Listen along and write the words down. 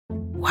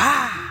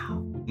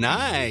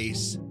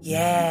Nice.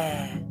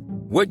 Yeah.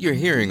 What you're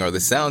hearing are the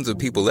sounds of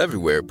people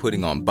everywhere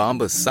putting on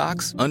Bombas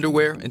socks,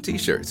 underwear, and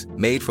T-shirts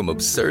made from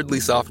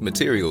absurdly soft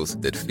materials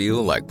that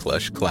feel like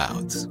plush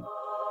clouds.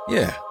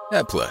 Yeah,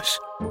 that plush.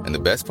 And the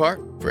best part?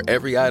 For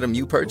every item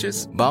you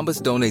purchase,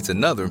 Bombas donates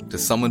another to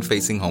someone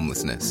facing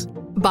homelessness.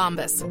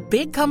 Bombas.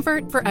 Big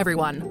comfort for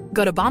everyone.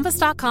 Go to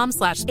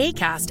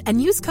bombas.com/ACAST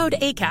and use code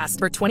ACAST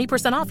for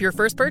 20% off your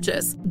first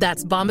purchase.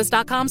 That's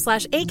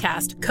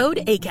bombas.com/ACAST. Code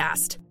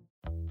ACAST.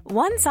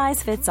 One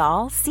size fits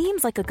all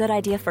seems like a good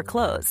idea for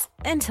clothes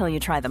until you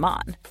try them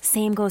on.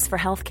 Same goes for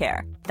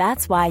healthcare.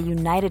 That's why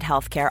United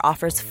Healthcare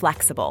offers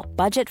flexible,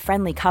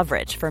 budget-friendly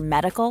coverage for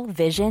medical,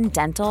 vision,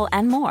 dental,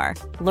 and more.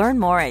 Learn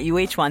more at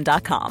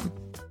uh1.com.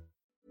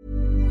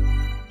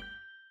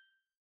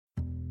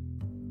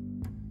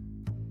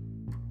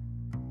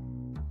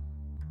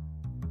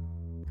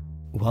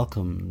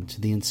 Welcome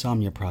to the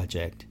Insomnia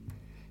Project.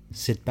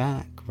 Sit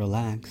back,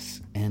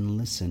 relax, and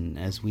listen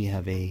as we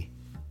have a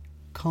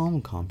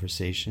calm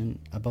conversation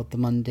about the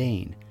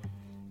mundane.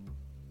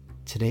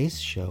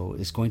 Today's show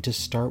is going to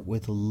start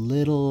with a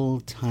little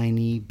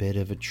tiny bit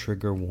of a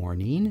trigger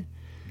warning.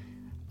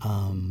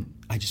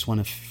 I just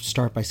want to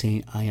start by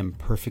saying I am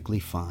perfectly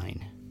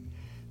fine,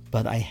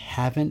 but I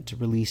haven't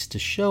released a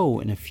show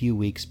in a few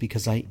weeks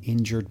because I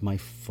injured my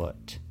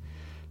foot.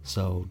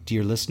 So,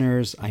 dear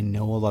listeners, I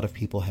know a lot of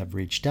people have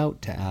reached out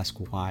to ask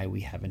why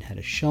we haven't had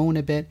a show in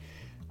a bit.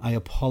 I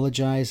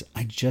apologize.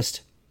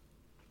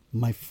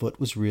 My foot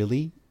was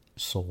really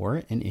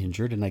sore and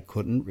injured and I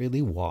couldn't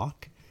really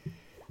walk.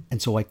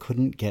 And so I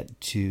couldn't get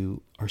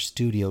to our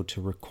studio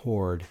to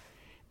record.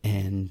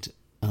 And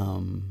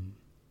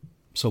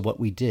so what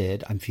we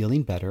did, I'm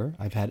feeling better.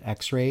 I've had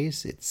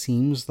x-rays. It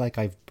seems like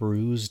I've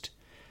bruised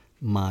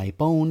my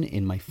bone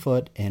in my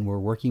foot and we're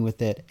working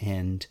with it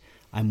and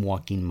I'm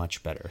walking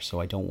much better. So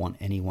I don't want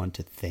anyone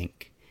to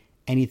think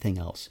anything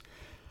else.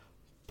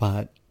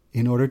 But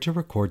in order to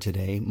record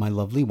today, my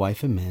lovely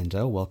wife,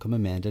 Amanda, welcome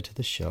Amanda to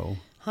the show.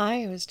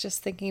 Hi, I was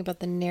just thinking about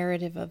the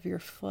narrative of your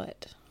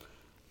foot.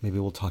 Maybe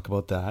we'll talk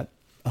about that.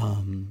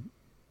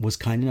 Was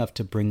kind enough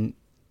to bring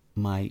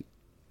my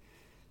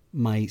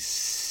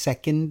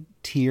second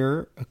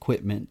tier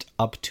equipment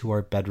up to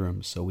our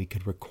bedroom so we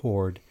could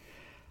record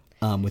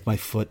with my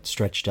foot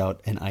stretched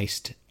out and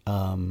iced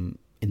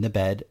in the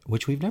bed,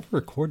 which we've never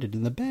recorded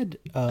in the bed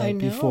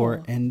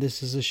before. And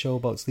this is a show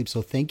about sleep.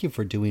 So thank you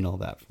for doing all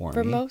that for me.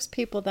 For most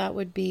people, that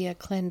would be a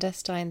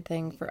clandestine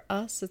thing. For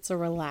us, it's a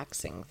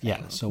relaxing thing.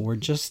 Yeah, so we're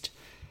just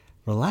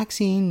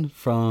relaxing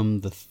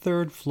from the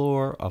third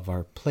floor of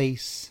our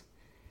place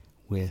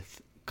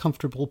with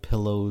comfortable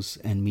pillows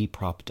and me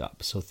propped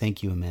up. So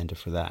thank you, Amanda,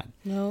 for that.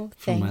 No,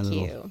 thank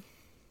you.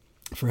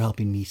 For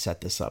helping me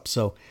set this up.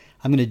 So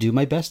I'm going to do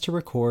my best to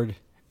record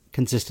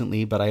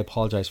consistently, but I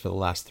apologize for the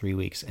last 3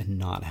 weeks and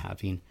not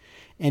having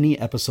any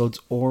episodes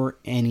or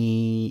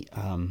any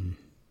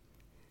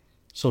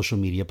social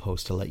media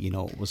posts to let you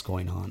know what was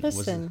going on.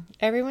 Listen,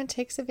 everyone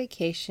takes a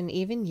vacation,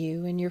 even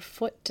you, and your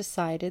foot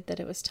decided that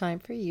it was time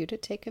for you to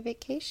take a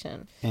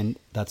vacation. And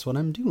that's what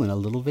I'm doing, a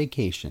little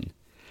vacation.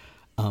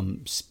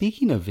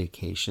 Speaking of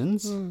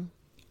vacations,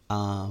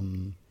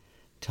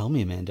 tell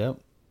me, Amanda,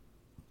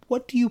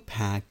 what do you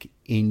pack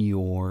in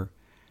your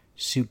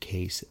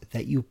suitcase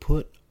that you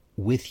put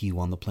with you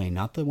on the plane?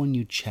 Not the one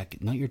you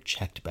check, not your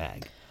checked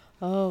bag.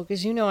 Oh,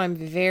 because you know I'm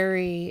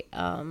very,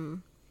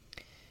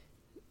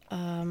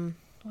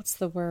 what's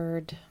the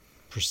word?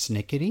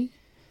 Persnickety?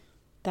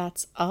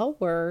 That's a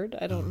word.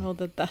 I don't know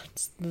that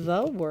that's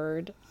the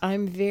word.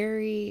 I'm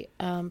very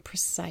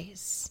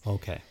precise.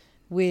 Okay.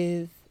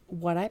 With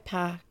what I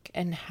pack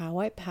and how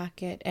I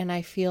pack it. And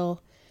I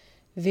feel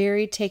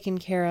very taken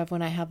care of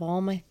when I have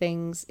all my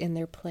things in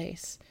their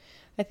place.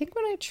 I think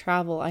when I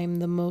travel, I'm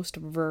the most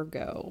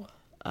Virgo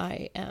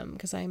I am,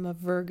 because I'm a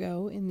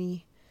Virgo in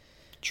the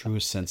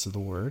truest sense of the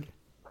word.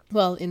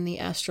 Well, in the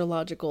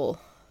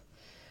astrological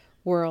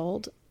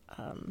world,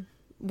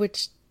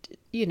 which,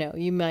 you know,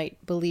 you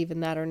might believe in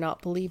that or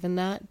not believe in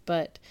that.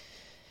 But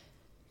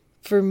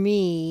for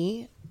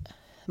me,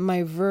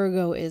 my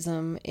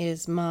Virgoism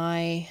is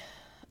my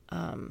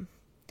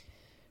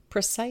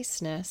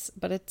preciseness,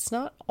 but it's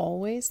not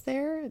always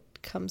there. It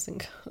comes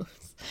and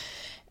goes.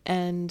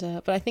 And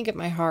but I think at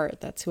my heart,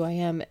 that's who I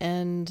am.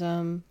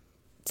 And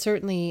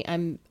certainly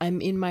I'm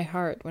in my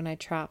heart when I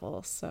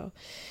travel. So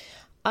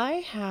I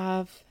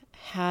have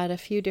had a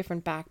few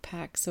different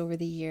backpacks over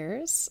the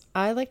years.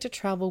 I like to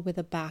travel with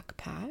a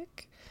backpack.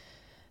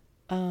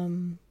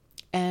 And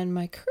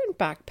my current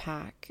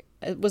backpack,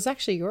 it was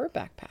actually your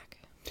backpack.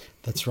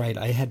 That's right.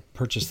 I had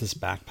purchased this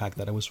backpack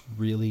that I was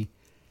really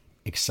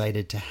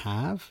excited to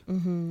have.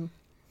 Mm-hmm.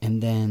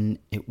 And then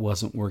it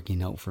wasn't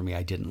working out for me.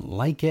 I didn't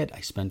like it.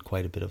 I spent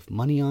quite a bit of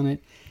money on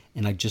it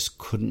and I just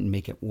couldn't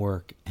make it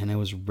work. And I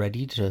was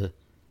ready to...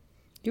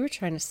 You were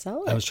trying to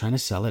sell it. I was trying to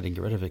sell it and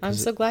get rid of it. I'm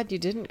so glad you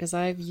didn't, because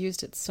I've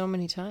used it so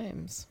many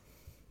times.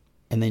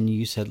 And then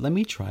you said, let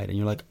me try it. And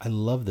you're like, I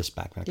love this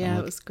backpack. Yeah, like,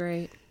 it was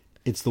great.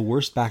 It's the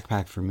worst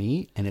backpack for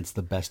me and it's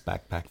the best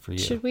backpack for you.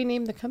 Should we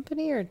name the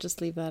company or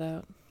just leave that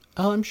out?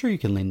 Oh, I'm sure you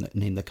can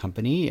name the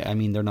company. I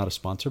mean, they're not a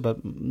sponsor,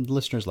 but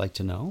listeners like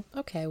to know.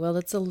 Okay, well,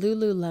 it's a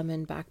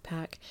Lululemon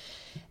backpack.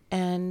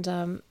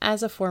 And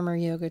as a former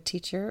yoga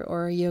teacher,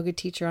 or a yoga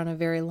teacher on a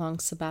very long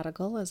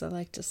sabbatical, as I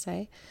like to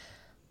say,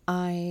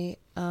 I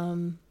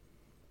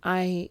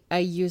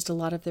used a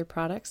lot of their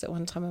products at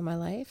one time in my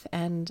life,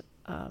 and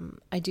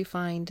I do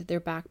find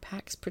their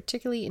backpacks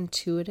particularly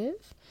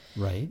intuitive,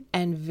 right,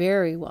 and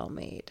very well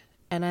made.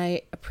 And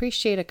I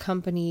appreciate a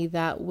company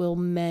that will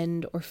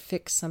mend or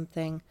fix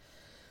something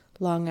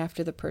long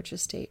after the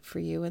purchase date for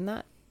you, and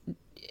that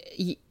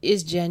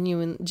is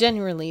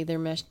genuinely their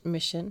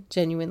mission,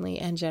 genuinely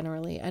and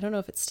generally. I don't know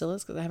if it still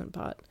is because I haven't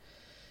bought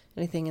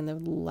anything in the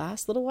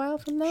last little while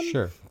from them.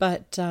 Sure,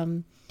 but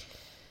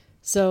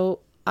so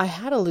I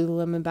had a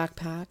Lululemon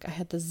backpack. I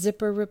had the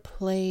zipper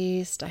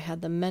replaced. I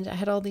had I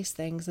had all these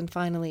things, and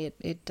finally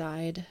it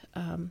died.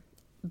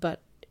 But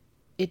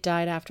it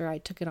died after I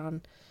took it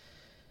on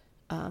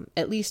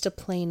at least a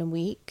plane a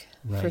week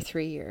for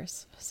 3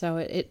 years. So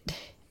it,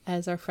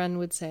 as our friend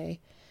would say,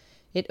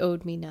 it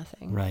owed me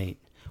nothing. Right.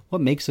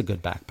 What makes a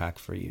good backpack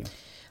for you?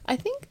 I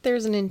think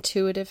there's an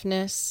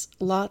intuitiveness,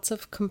 lots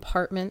of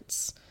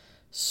compartments,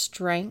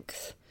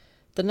 strength.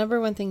 The number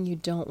one thing you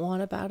don't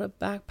want about a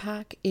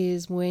backpack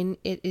is when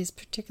it is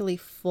particularly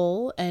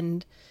full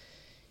and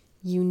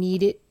you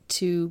need it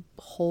to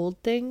hold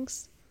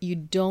things. You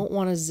don't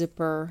want a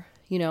zipper,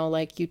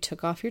 like you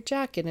took off your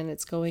jacket and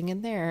it's going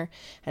in there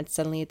and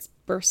suddenly it's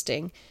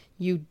bursting.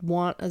 You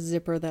want a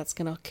zipper that's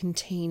going to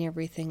contain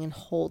everything and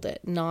hold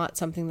it, not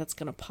something that's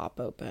going to pop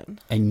open.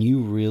 And you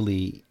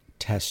really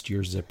test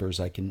your zippers.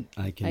 I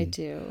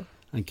do.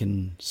 I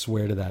can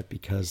swear to that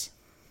because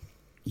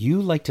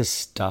you like to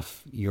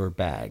stuff your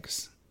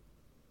bags.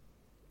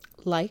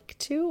 Like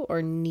to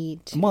or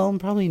need to? Well,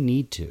 probably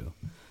need to.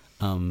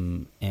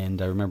 And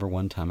I remember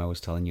one time I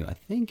was telling you, I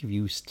think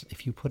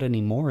if you put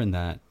any more in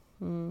that,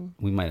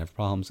 we might have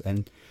problems.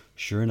 And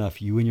sure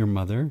enough, you and your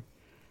mother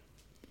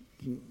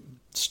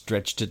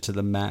stretched it to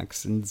the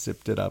max and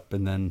zipped it up,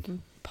 and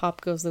then pop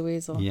goes the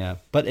weasel. Yeah,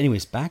 but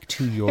anyways, back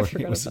to your. Do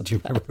you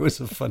remember? It was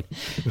a funny.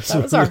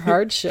 That was our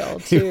hard shell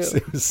too.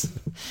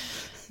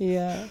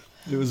 Yeah.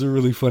 It was a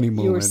really funny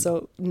moment. You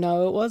were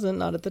no, it wasn't.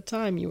 Not at the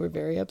time. You were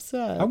very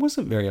upset. I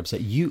wasn't very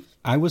upset.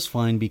 I was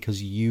fine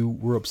because you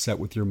were upset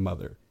with your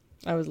mother.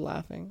 I was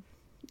laughing.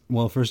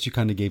 Well, first you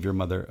kind of gave your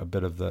mother a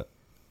bit of the,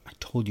 I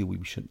told you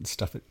we shouldn't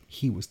stuff it.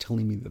 He was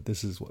telling me that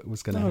this is what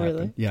was going to happen.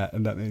 Really? Yeah,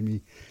 and that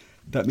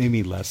made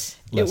me less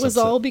It was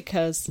upset. all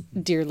because,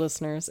 dear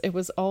listeners, it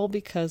was all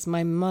because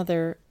my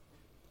mother,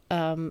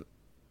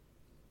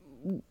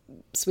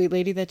 sweet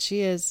lady that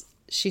she is,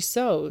 she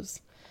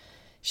sews.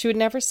 She would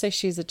never say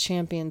she's a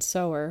champion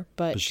sewer,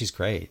 but she's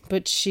great.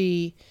 But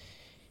she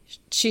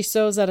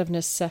sews out of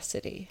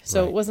necessity.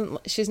 So It wasn't.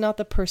 She's not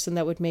the person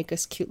that would make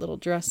us cute little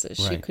dresses.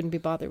 She couldn't be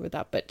bothered with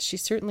that. But she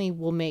certainly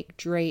will make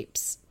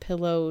drapes,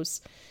 pillows,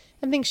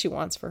 and things she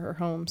wants for her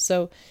home.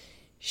 So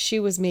she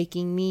was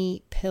making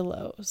me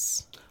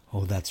pillows.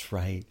 Oh, that's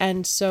right.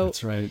 And so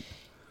that's right.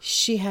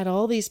 She had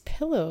all these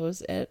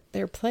pillows at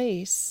their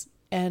place,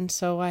 and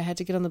so I had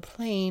to get on the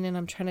plane, and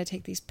I'm trying to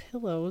take these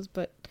pillows,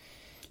 but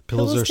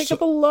pillows take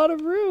up a lot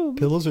of room.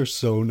 Pillows are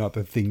so not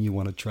the thing you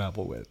want to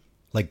travel with.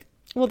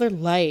 Well, they're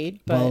light,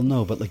 but... Well,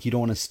 no, but you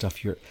don't want to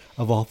stuff your...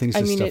 Of all things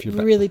to stuff your...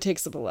 it really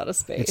takes up a lot of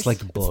space. It's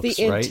like books, it's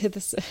the right?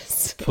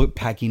 antithesis.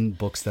 Packing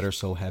books that are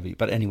so heavy.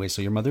 But anyway,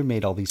 so your mother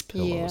made all these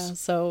pillows. Yeah,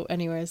 so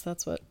anyways,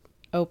 that's what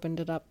opened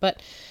it up.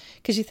 But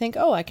because you think,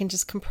 I can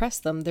just compress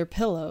them. They're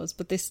pillows,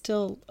 but they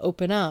still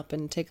open up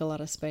and take a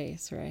lot of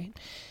space, right?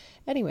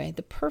 Anyway,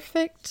 the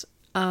perfect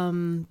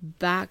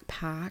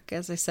backpack,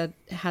 as I said,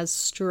 has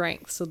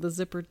strength, so the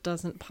zipper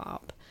doesn't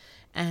pop,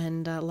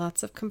 and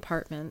lots of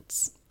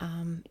compartments.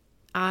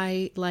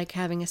 I like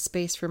having a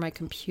space for my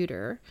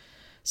computer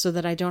so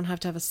that I don't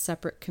have to have a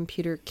separate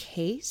computer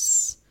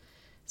case.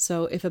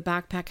 So if a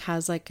backpack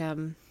has like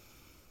a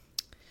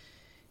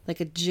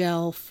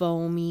gel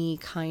foamy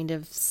kind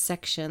of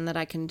section that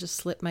I can just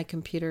slip my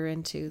computer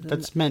into.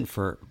 That's meant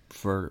for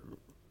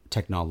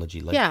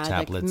technology, like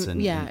tablets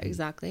and... Yeah,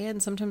 exactly.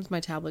 And sometimes my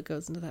tablet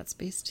goes into that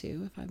space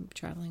too if I'm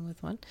traveling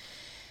with one.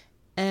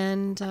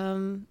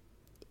 And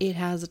it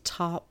has a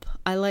top.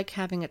 I like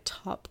having a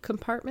top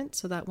compartment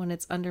so that when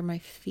it's under my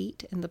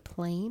feet in the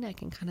plane, I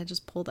can kind of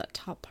just pull that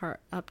top part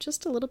up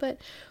just a little bit,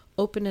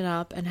 open it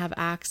up, and have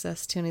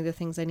access to any of the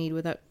things I need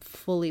without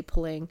fully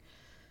pulling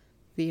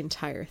the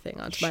entire thing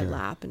onto my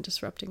lap and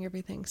disrupting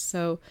everything.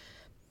 So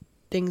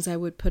things I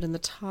would put in the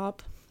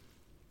top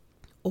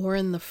or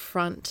in the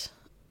front.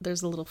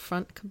 There's a little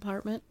front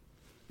compartment.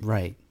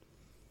 Right.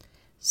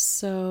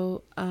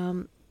 So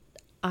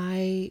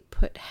I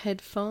put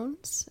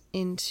headphones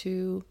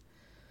into,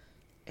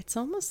 it's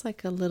almost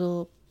like a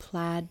little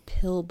plaid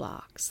pill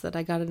box that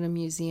I got in a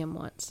museum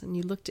once. And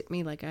you looked at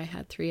me like I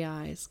had 3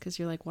 eyes because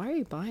you're like, why are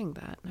you buying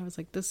that? And I was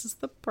like, this is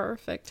the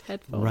perfect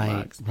headphone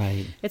box.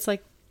 Right. It's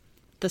like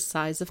the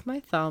size of my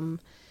thumb.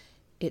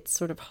 It's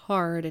sort of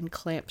hard and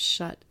clamps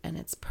shut, and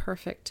it's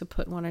perfect to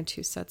put 1 or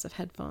 2 sets of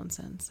headphones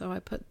in. So I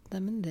put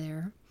them in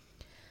there.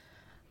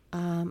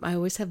 I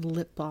always have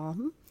lip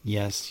balm.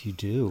 Yes, you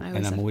do.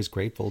 And I'm always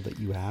grateful that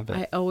you have it.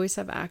 I always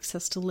have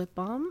access to lip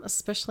balm,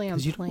 especially on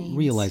planes. You don't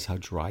realize how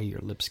dry your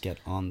lips get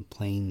on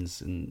planes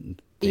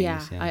and things.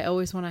 Yeah, I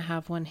always want to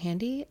have one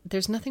handy.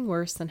 There's nothing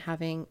worse than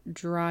having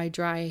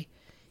dry,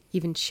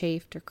 even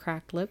chafed or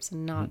cracked lips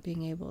and not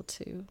being able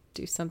to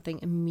do something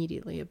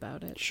immediately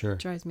about it. Sure. It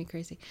drives me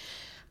crazy.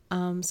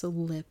 So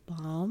lip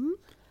balm,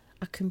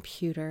 a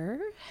computer,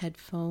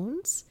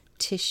 headphones,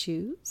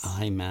 tissues.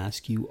 Eye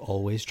mask. You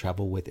always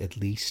travel with at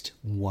least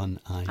one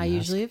eye mask. I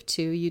usually have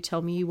two. You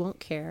tell me you won't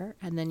care,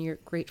 and then you're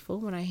grateful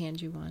when I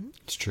hand you one.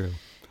 It's true.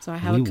 So I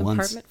have a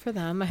compartment for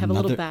them. I have a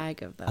little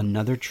bag of them.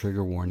 Another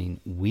trigger warning.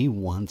 We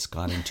once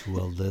got into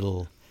a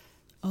little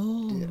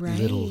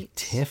little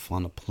tiff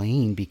on a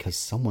plane because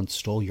someone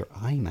stole your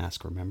eye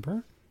mask,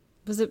 remember?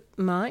 Was it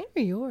mine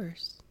or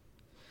yours?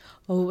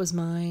 Oh, it was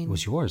mine. It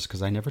was yours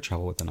because I never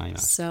travel with an eye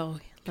mask. So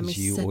let me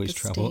you set always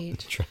the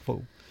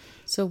travel.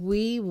 So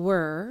we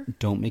were.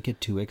 Don't make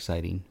it too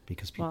exciting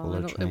because people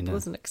are trying to. It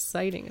wasn't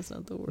exciting. Is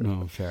not the word.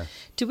 No, fair.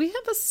 Do we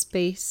have a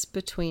space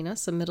between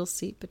us, a middle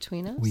seat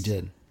between us? We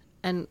did.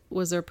 And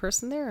was there a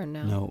person there or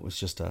no? No, it was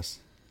just us.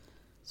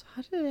 So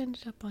how did it end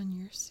up on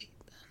your seat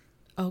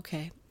then?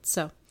 Okay,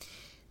 so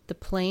the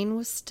plane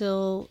was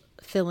still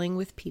filling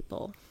with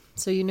people.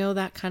 So you know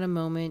that kind of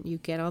moment. You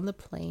get on the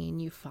plane,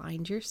 you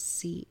find your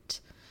seat.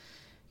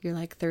 You're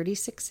like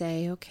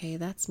 36A, okay,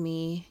 that's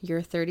me.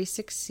 You're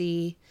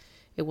 36C.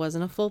 It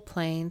wasn't a full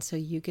plane, so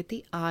you get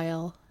the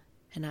aisle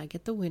and I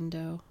get the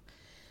window,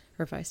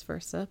 or vice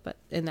versa. But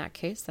in that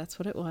case, that's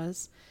what it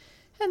was.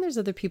 And there's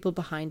other people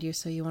behind you,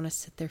 so you want to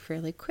sit there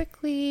fairly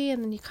quickly,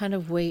 and then you kind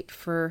of wait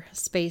for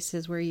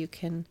spaces where you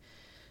can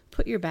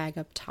put your bag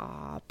up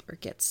top or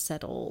get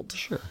settled.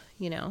 Sure.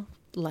 You know,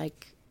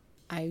 like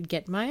I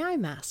get my eye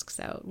masks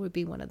out would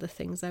be one of the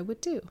things I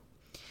would do.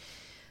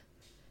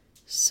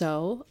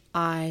 So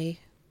I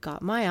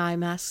got my eye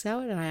masks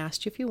out, and I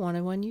asked you if you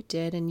wanted one. You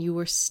did, and you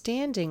were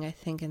standing, I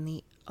think, in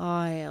the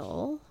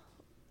aisle.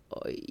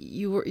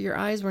 Your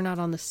eyes were not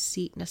on the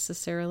seat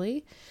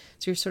necessarily,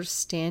 so you're sort of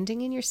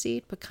standing in your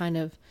seat, but kind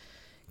of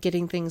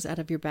getting things out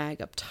of your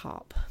bag up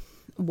top.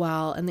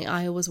 And the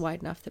aisle was wide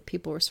enough that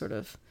people were sort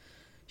of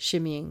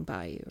shimmying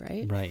by you,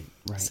 right? Right.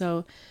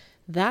 So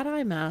that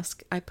eye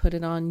mask, I put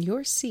it on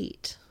your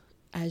seat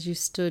as you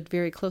stood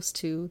very close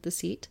to the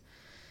seat,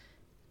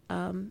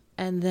 and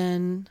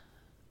then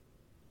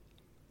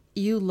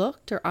you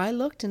looked, or I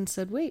looked, and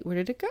said, "Wait, where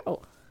did it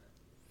go?"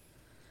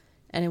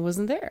 And it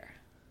wasn't there.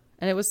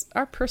 And it was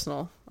our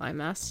personal eye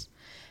mask.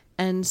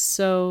 And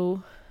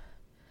so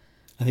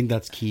I think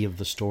that's key of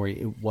the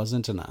story. It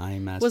wasn't an eye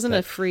mask. It wasn't a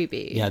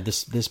freebie. Yeah,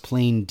 this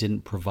plane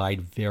didn't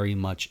provide very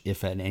much,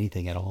 if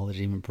anything at all. It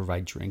didn't even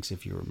provide drinks,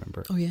 if you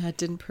remember. Oh, yeah, it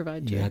didn't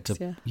provide drinks.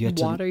 You had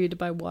to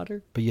buy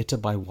water. But you had to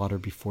buy water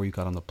before you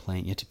got on the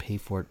plane. You had to pay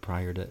for it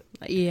prior to...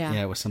 Yeah.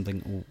 Yeah, it was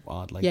something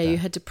odd like that. Yeah, you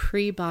had to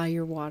pre-buy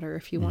your water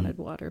if you wanted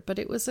water. But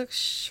it was a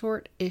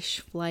short-ish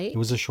flight. It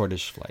was a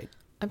shortish flight.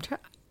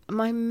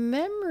 My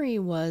memory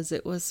was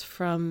it was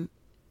from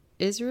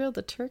Israel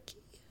to Turkey.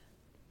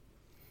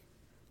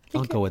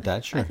 I'll go with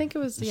that, sure. I think it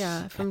was,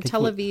 from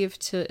Tel Aviv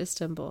to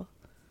Istanbul.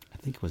 I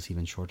think it was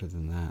even shorter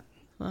than that.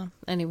 Well,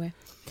 anyway.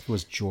 It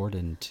was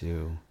Jordan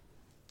to...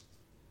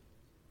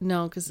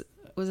 No, because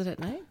was it at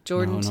night?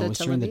 Jordan to Tel Aviv? No, it was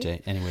during the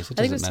day. Anyways, I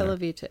think it was Tel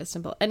Aviv to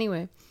Istanbul.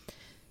 Anyway,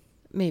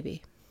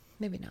 maybe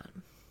not.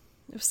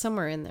 It was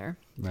somewhere in there.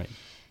 Right.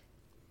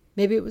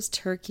 Maybe it was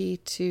Turkey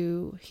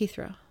to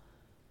Heathrow.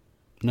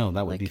 No,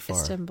 that would be far.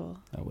 Istanbul.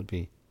 That would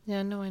be...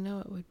 Yeah, no, I know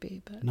it would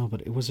be, but... No,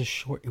 but it was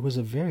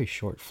a very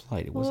short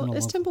flight. It wasn't a long...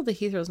 Istanbul to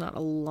Heathrow is not a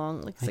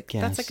long...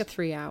 that's like a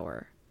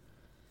 3-hour.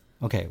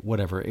 Okay,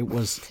 whatever. It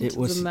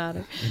doesn't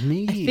matter.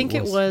 I think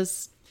it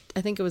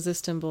was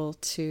Istanbul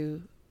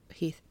to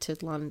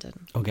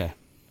London. Okay.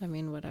 I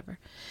mean, whatever.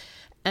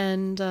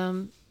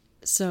 And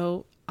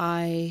so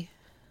I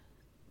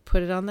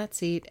put it on that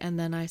seat, and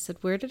then I said,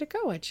 "Where did it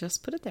go? I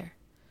just put it there."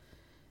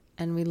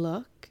 And we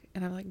look,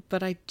 and I'm like,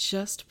 "But I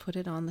just put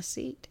it on the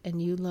seat."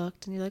 And you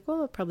looked, and you're like,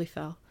 "Well, it probably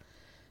fell."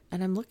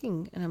 And I'm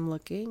looking, and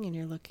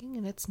you're looking,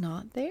 and it's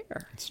not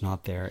there. It's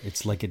not there.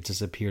 It's like it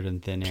disappeared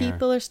in thin air.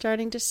 People are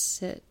starting to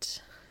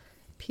sit.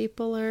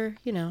 People are,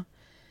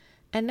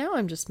 and now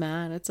I'm just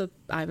mad. It's a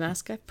eye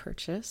mask I've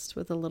purchased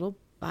with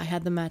I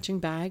had the matching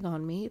bag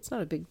on me. It's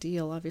not a big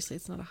deal. Obviously,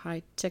 it's not a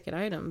high ticket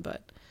item,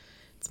 but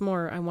it's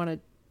more, I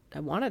wanted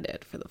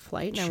it for the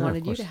flight, and sure, I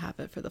wanted you to have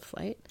it for the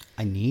flight.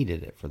 I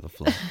needed it for the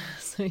flight.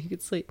 So you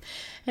could sleep.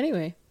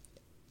 Anyway,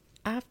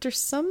 after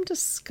some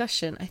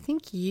discussion, I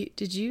think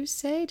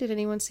did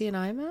anyone see an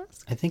eye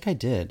mask? I think I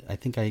did. I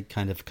think I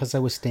kind of, because I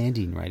was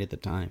standing right at the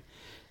time,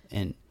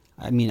 and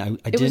I mean, I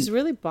It didn't. was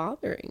really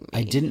bothering me.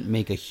 I didn't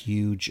make a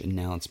huge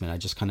announcement. I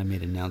just kind of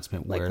made an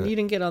announcement Like, where you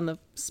didn't get on the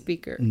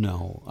speaker.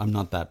 no, I'm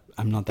not that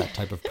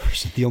type of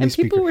person. The only And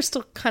people speaker. were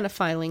still kind of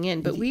filing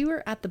in, but we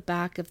were at the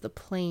back of the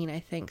plane, I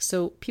think.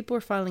 So people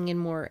were filing in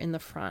more in the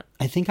front.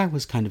 I think I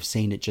was kind of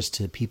saying it just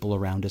to people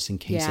around us in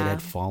case it Yeah.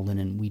 had fallen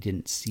and we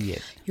didn't see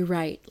it. You're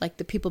right. Like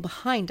the people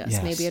behind us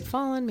Yes. maybe had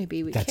fallen,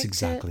 maybe we That's kicked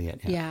exactly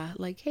it, yeah.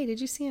 Like, hey, did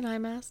you see an eye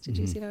mask? Did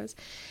you see those?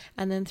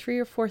 And then 3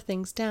 or 4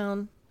 things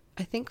down,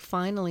 I think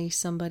finally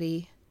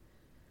somebody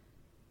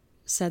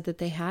said that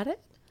they had it,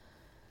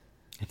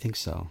 I think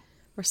so.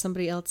 or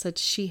somebody else said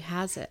she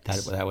has it.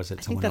 That was it. I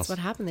think Someone that's else. what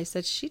happened. They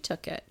said she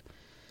took it.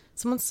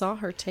 Someone saw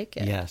her take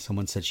it. Yeah,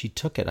 someone said she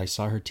took it. I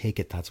saw her take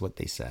it. That's what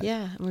they said.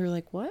 Yeah, and we were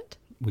like, what?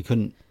 We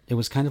couldn't. It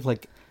was kind of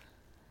like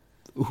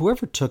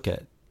whoever took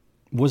it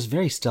was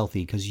very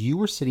stealthy because you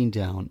were sitting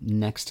down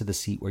next to the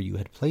seat where you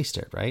had placed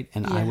it, right?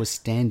 And I Yeah. was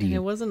standing. And it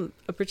wasn't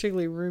a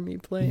particularly roomy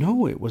plane.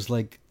 No, it was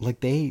like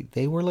they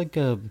were like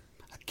a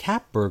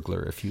cat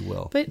burglar, if you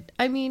will. But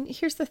I mean,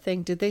 here's the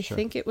thing: did they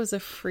think it was a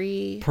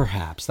free,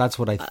 Perhaps that's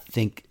what I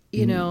think.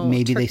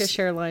 maybe they Turkish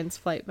Airlines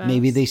flight mask?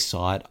 maybe they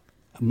saw it.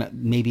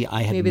 Maybe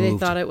I had. Maybe moved.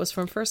 they thought it was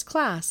from first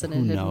class and Who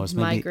it had knows?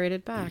 Maybe,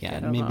 migrated back. Yeah, I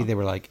don't maybe know. they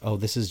were like, "Oh,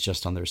 this is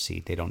just on their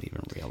seat. They don't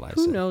even realize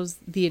Who it." knows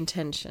the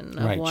intention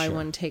of Right, why sure.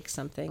 one takes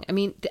something? I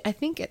mean, I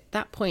think at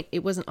that point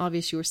it wasn't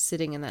obvious you were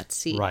sitting in that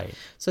seat, Right.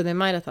 So they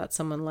might have thought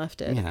someone left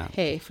it. Yeah.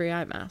 Hey, free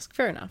eye mask.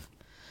 Fair enough.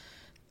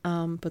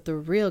 But the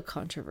real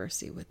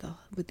controversy with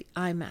the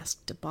eye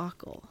mask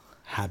debacle,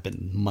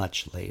 Happened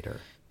much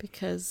later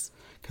because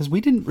because we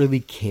didn't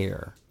really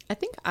care. I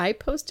think I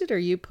posted or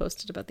you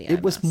posted about the eye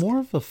It was mask. more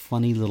of a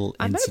funny little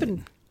I might have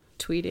incident. been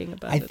tweeting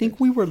about I it. think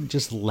we were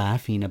just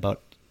laughing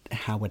about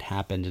how it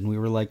happened, and we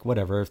were like,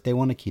 "Whatever. If they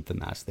want to keep the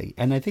mask,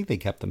 and I think they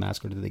kept the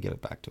mask, or did they give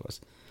it back to us?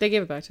 They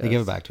gave it back to us. They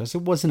gave it back to us.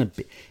 It wasn't a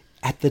big.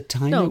 At the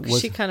time, No, it 'cause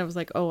was. she kind of was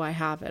like, "Oh, I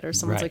have it," or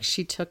someone's Right. like,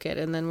 "She took it,"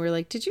 and then we're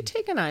like, "Did you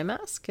take an eye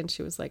mask?" And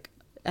she was like,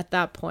 "At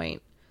that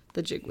point,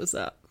 the jig was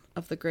up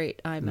of the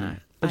great eye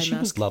mask." But she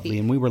was lovely,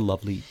 and we were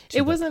lovely.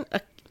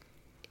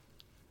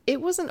 It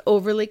wasn't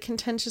overly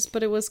contentious,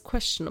 but it was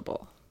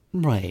questionable.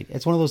 Right.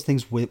 It's one of those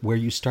things where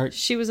you start.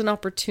 She was an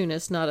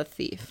opportunist, not a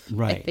thief. I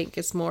Right. think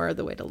is more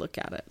the way to look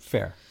at it.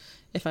 Fair.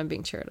 If I'm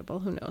being charitable,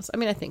 who knows? I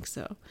mean, I think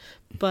so.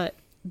 But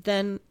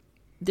then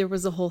there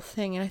was a whole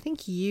thing, and I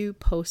think you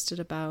posted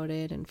about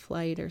it in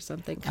flight or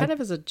something, kind of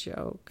as a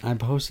joke. I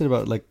posted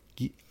about like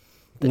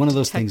The one of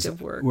those things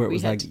detective work where it we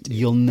was had like, to do.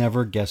 "You'll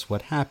never guess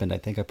what happened." I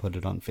think I put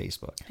it on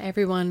Facebook.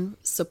 Everyone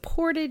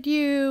supported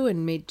you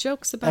and made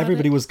jokes about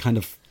Everybody it. was kind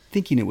of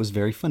thinking it was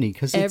very funny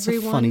because it's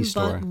Everyone a funny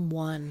story. but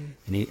one.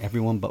 And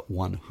everyone but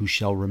one who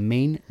shall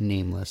remain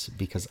nameless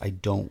because I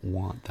don't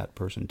want that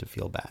person to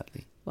feel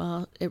badly.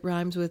 Well, it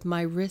rhymes with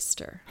my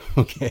wrister.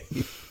 Okay.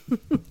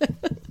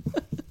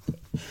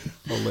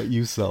 I'll let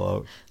you sell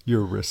out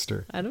your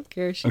wrister. I don't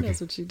care. She knows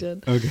what she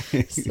did.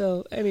 Okay.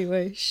 So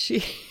anyway,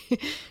 she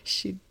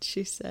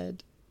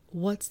said,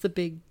 "What's the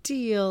big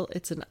deal?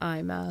 It's an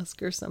eye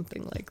mask or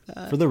something like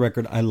that." For the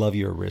record, I love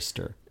your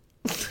wrister.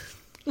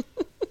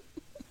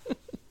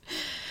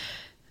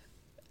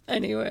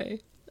 Anyway,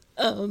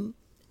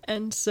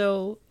 and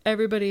so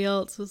everybody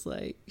else was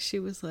like, she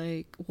was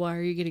like, "Why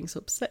are you getting so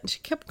upset?" And she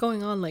kept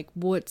going on like,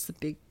 "What's the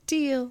big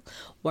deal?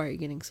 Why are you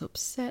getting so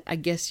upset? I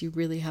guess you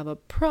really have a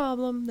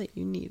problem that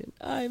you need an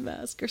eye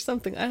mask or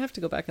something." I have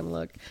to go back and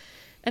look.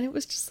 And it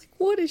was just like,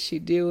 what is she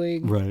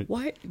doing? Right.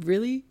 Why?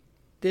 Really?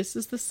 This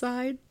is the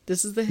side?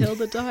 This is the hill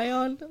to die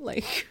on?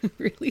 Like,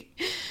 really?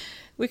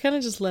 We kind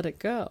of just let it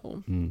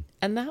go.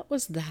 And that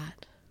was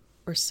that.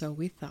 Or so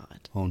we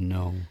thought. Oh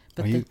no.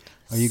 But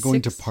Are you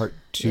going to 6 part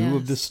 2 yes.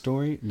 of this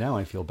story? Now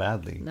I feel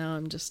badly. Now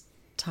I'm just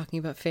talking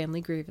about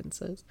family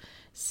grievances.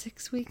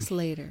 6 weeks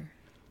later,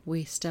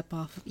 we step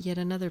off yet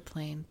another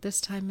plane, this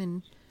time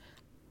in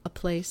a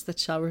place that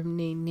shall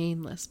remain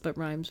nameless but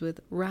rhymes with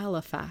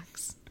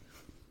Ralifax.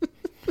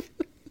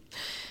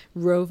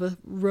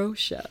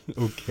 Rosha.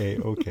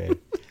 Okay.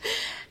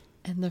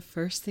 And the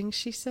first thing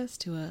she says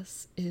to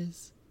us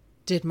is,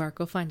 "Did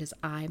Marco find his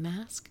eye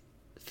mask?"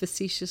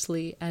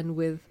 Facetiously and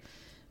with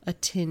a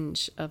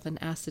tinge of an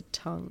acid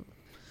tongue.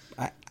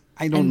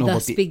 I don't And know thus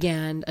what the...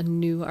 began a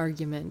new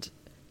argument.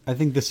 I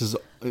think this is...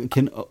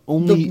 can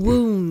only... The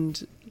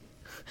wound.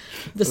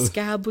 The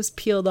scab was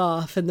peeled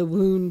off and the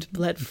wound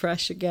bled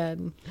fresh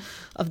again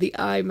of the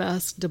eye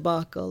mask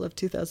debacle of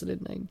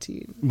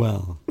 2019.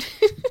 Well,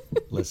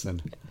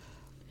 listen.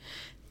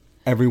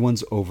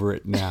 Everyone's over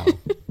it now.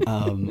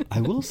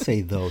 I will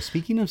say, though,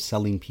 speaking of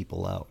selling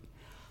people out,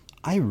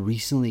 I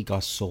recently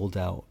got sold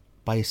out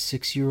by a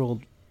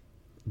 6-year-old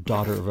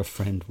daughter of a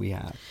friend we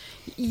have.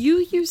 You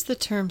use the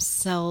term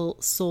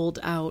sold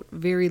out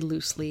very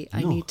loosely.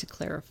 I No. need to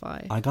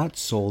clarify. I got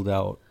sold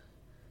out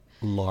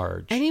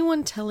large.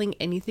 Anyone telling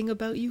anything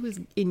about you is,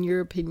 in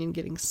your opinion,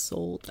 getting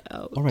sold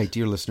out. All right,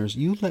 dear listeners,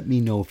 you let me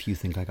know if you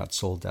think I got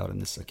sold out on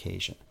this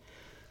occasion.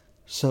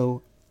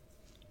 So,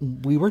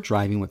 we were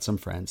driving with some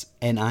friends,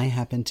 and I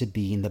happened to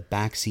be in the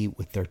back seat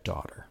with their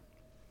daughter.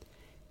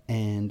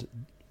 And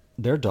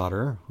their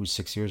daughter, who's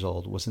 6 years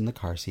old, was in the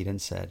car seat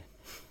and said,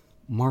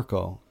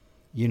 Marco,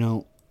 you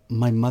know,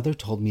 my mother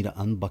told me to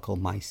unbuckle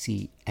my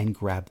seat and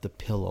grab the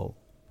pillow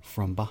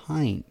from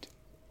behind.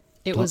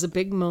 It was a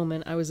big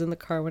moment. I was in the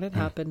car when it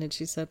happened, and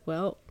she said,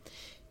 well,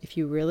 if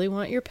you really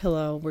want your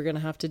pillow, we're going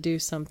to have to do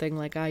something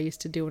like I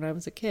used to do when I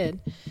was a kid.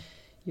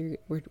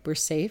 We're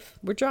safe.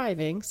 We're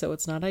driving, so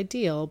it's not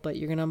ideal, but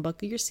you're going to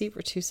unbuckle your seat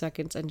for 2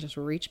 seconds and just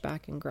reach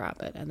back and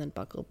grab it and then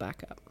buckle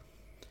back up.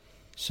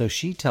 So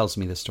she tells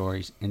me the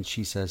story, and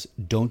she says,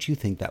 don't you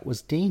think that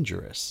was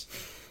dangerous?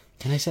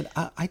 And I said,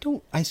 I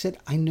don't. I said,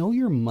 I know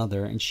your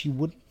mother, and she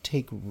wouldn't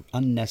take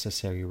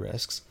unnecessary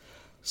risks,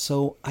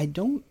 so I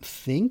don't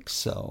think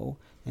so.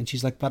 And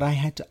she's like, but I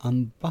had to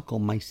unbuckle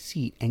my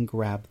seat and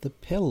grab the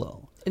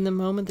pillow. In the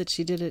moment that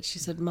she did it, she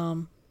said,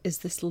 Mom, is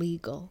this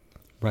legal?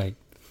 Right.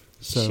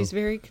 So she's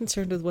very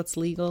concerned with what's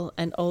legal,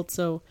 and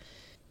also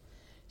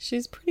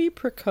she's pretty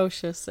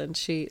precocious, and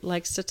she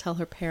likes to tell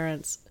her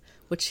parents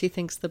what she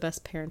thinks the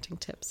best parenting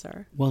tips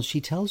are. Well,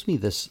 she tells me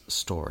this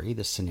story,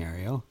 this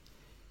scenario,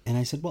 and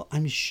I said, well,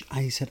 I'm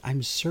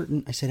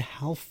certain. I said,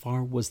 how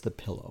far was the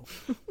pillow?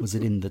 Was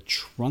it in the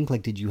trunk?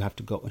 Like, did you have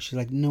to go? And she's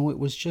like, no, it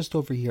was just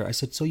over here. I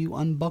said, so you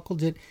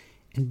unbuckled it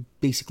and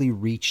basically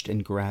reached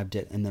and grabbed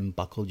it and then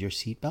buckled your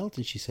seatbelt?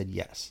 And she said,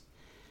 yes.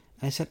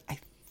 And I said, I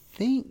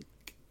think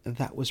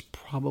that was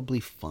probably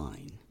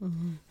fine.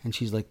 Mm-hmm. And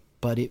she's like,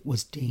 but it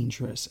was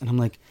dangerous. And I'm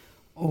like,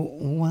 oh,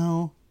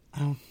 well,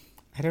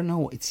 I don't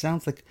know. It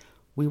sounds like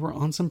we were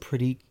on some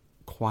pretty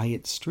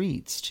quiet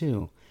streets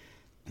too.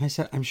 And I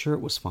said, I'm sure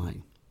it was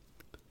fine.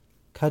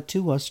 Cut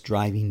to us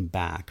driving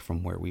back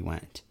from where we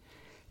went.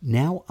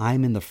 Now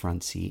I'm in the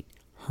front seat.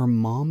 Her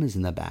mom is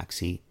in the back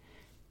seat.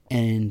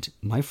 And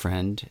my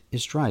friend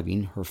is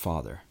driving her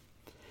father.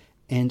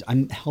 And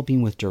I'm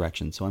helping with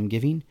directions. So I'm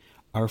giving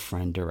our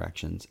friend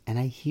directions. And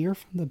I hear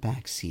from the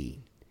back seat,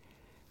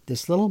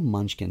 this little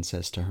munchkin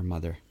says to her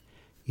mother,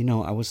 you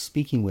know, I was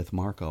speaking with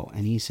Marco,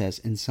 and he says,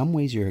 in some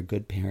ways you're a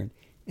good parent,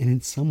 and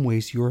in some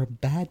ways you're a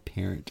bad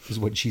parent, is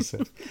what she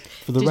said.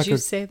 For the did record, you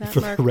say that,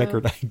 for Marco? the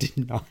record, I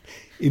did not.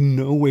 In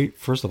no way,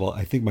 first of all,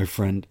 I think my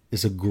friend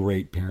is a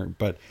great parent,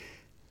 but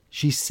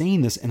she's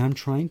saying this, and I'm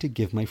trying to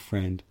give my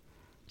friend...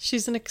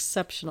 She's an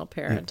exceptional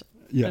parent.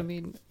 Yeah. I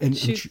mean, And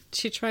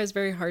she tries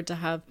very hard to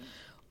have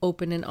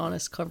open and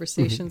honest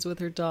conversations with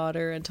her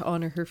daughter and to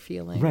honor her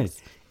feelings. Right.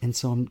 And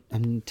so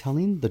I'm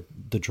telling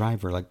the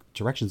driver like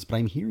directions, but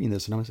I'm hearing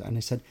this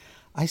and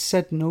I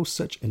said no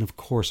such. And of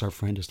course our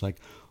friend is like,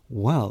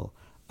 well,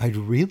 I'd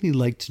really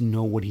like to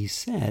know what he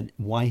said,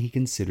 why he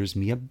considers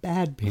me a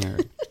bad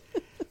parent.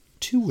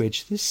 To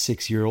which this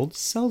 6-year-old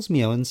sells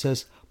me out and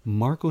says,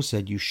 Marco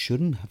said you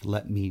shouldn't have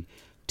let me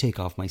take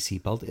off my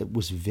seatbelt. It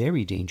was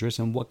very dangerous.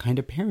 And what kind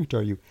of parent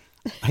are you?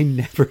 I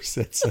never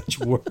said such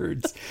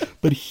words,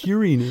 but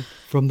hearing it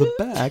from the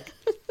back,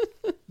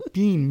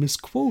 being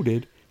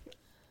misquoted,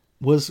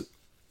 was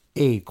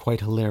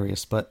quite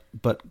hilarious, but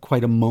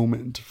quite a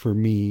moment for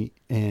me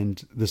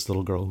and this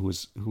little girl who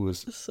was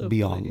so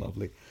beyond funny.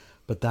 lovely.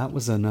 But that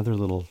was another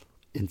little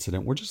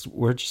incident. We're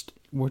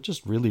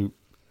just really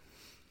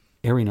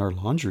airing our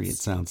laundry. It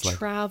sounds like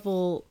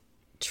travel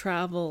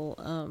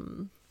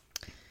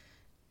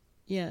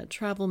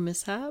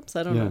mishaps.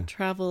 I don't know.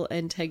 Travel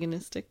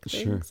antagonistic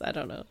things. Sure. I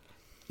don't know.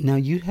 Now,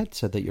 you had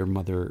said that your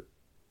mother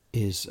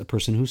is a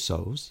person who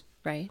sews.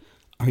 Right?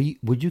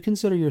 Would you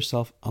consider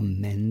yourself a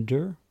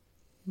mender?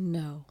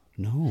 No.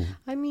 No.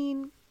 I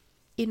mean,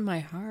 in my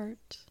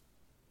heart,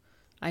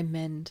 I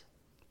mend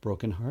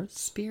Broken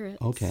hearts?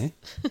 spirits. Okay.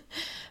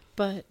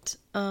 But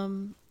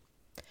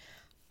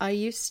I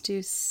used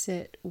to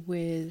sit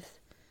with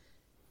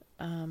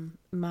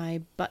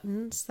my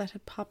buttons that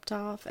had popped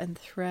off and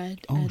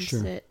thread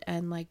sit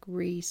and like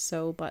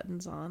re-sew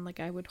buttons on. Like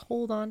I would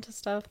hold on to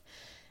stuff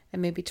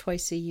and maybe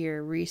twice a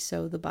year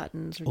re-sew the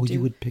buttons. Or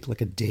You would pick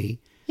like a day?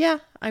 Yeah,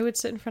 I would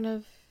sit in front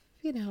of,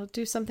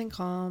 do something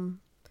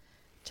calm,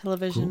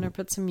 television, Cool. or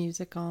put some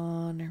music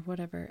on or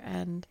whatever.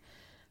 And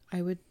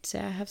I would say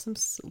I have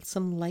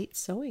some light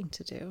sewing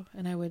to do.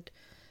 And I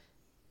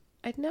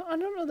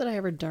don't know that I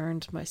ever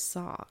darned my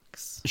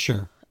socks.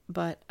 Sure.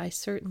 But I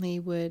certainly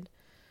would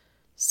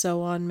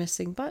sew on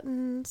missing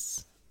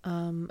buttons,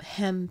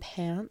 hem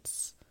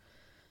pants.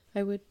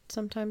 I would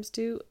sometimes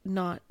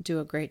not do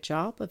a great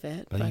job of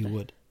it. But you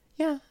would.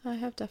 Yeah, I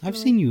have definitely. I've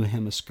seen you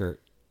hem a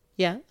skirt.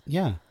 Yeah?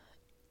 Yeah.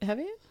 Have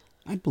you?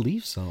 I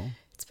believe so.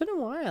 It's been a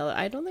while.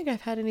 I don't think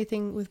I've had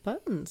anything with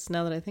buttons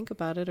now that I think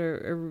about it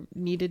or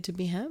needed to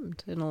be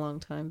hemmed in a long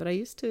time. But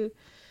I'd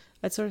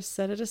sort of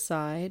set it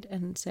aside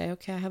and say,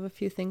 okay, I have a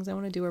few things I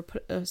want to do, or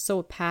sew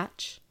a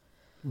patch.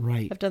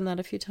 Right. I've done that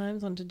a few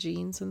times onto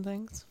jeans and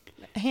things.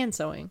 Hand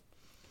sewing.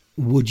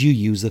 Would you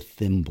use a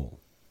thimble?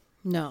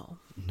 No,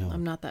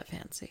 I'm not that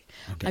fancy.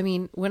 Okay. I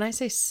mean, when I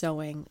say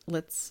sewing,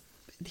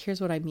 here's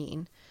what I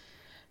mean.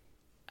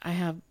 I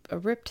have a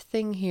ripped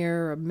thing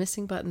here, or a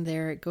missing button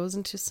there. It goes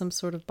into some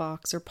sort of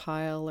box or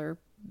pile or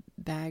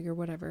bag or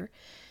whatever.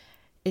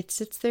 It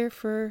sits there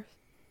for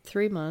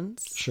 3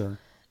 months. Sure.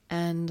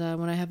 And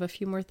when I have a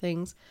few more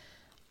things,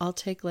 I'll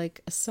take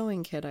like a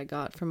sewing kit I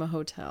got from a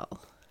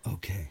hotel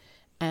Okay.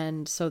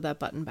 and sew that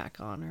button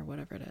back on or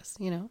whatever it is,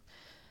 you know?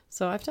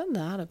 So I've done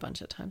that a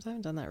bunch of times. I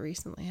haven't done that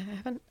recently.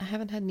 I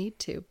haven't had need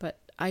to, but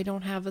I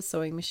don't have a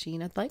sewing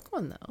machine. I'd like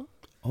one though.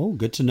 Oh,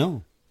 good to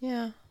know.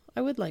 Yeah,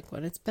 I would like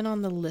one. It's been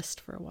on the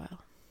list for a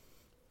while.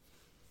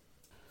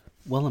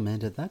 Well,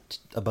 Amanda, that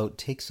about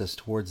takes us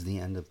towards the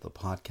end of the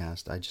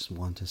podcast. I just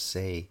want to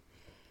say,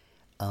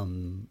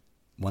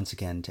 once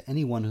again, to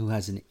anyone who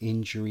has an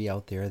injury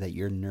out there that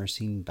you're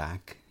nursing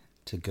back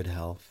to good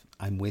health,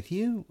 I'm with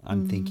you.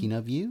 I'm thinking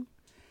of you.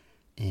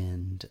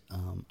 And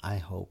I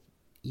hope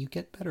you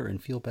get better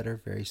and feel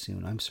better very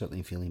soon. I'm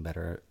certainly feeling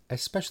better,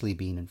 especially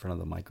being in front of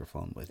the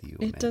microphone with you,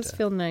 Amanda. It does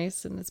feel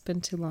nice, and it's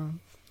been too long.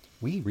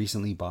 We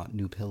recently bought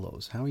new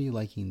pillows. How are you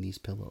liking these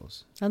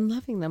pillows? I'm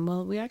loving them.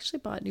 Well, we actually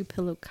bought new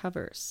pillow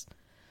covers.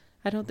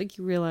 I don't think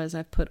you realize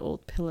I've put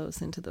old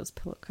pillows into those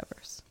pillow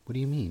covers. What do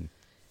you mean?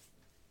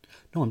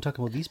 No, I'm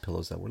talking about these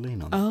pillows that we're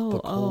laying on.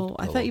 Oh,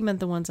 I thought you meant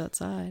the ones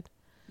outside.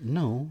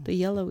 No. The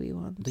yellowy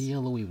ones. The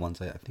yellowy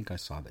ones, I think I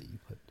saw that you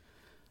put.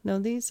 No,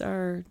 these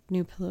are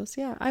new pillows.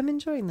 Yeah, I'm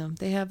enjoying them.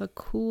 They have a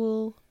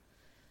cool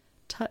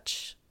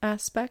touch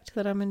aspect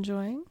that I'm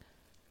enjoying.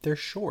 They're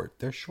short.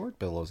 They're short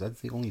pillows. That's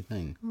the only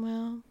thing.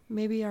 Well,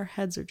 maybe our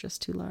heads are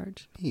just too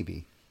large.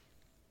 Maybe.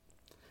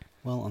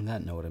 Well, on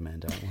that note,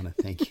 Amanda, I want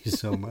to thank you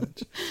so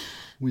much.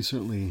 We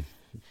certainly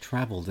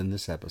traveled in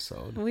this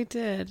episode. We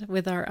did,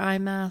 with our eye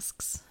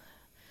masks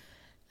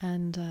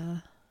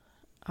and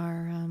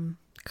our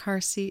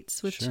car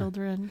seats with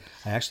children.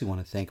 I actually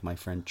want to thank my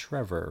friend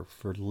Trevor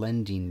for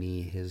lending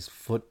me his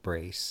foot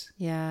brace.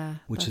 Yeah.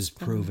 Which has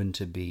proven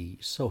to be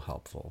so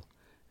helpful.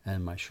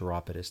 And my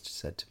chiropodist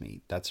said to me,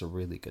 that's a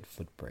really good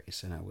foot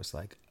brace. And I was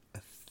like,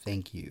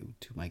 thank you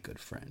to my good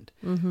friend.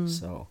 Mm-hmm.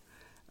 So,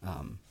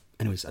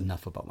 anyways,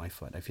 enough about my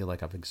foot. I feel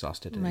like I've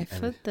exhausted it. My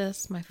foot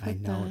this, my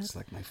foot that. I know, it's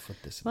like my foot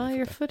this. Well,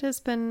 your foot has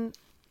been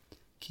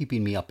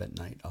keeping me up at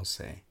night, I'll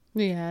say.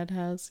 Yeah, it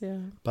has, yeah.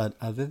 But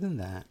other than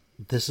that,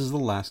 this is the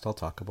last I'll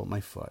talk about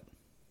my foot.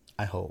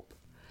 I hope.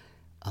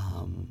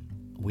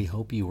 We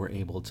hope you were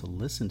able to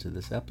listen to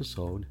this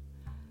episode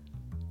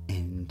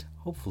and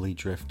hopefully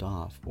drift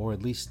off, or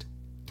at least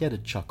get a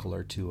chuckle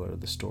or two out of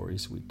the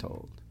stories we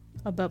told.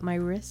 About my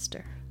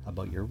wrister.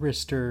 About your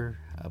wrister,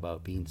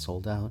 about being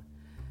sold out,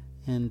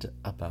 and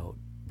about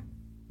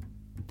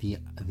the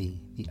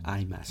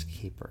eye mask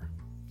caper.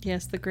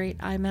 Yes, the great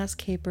eye mask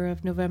caper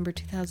of November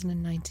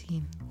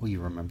 2019. Well, you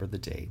remember the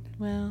date.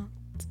 Well,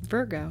 it's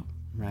Virgo.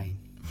 Right.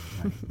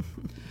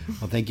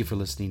 Well, thank you for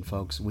listening,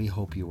 folks. We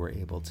hope you were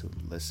able to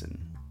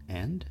listen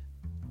and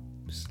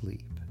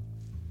sleep.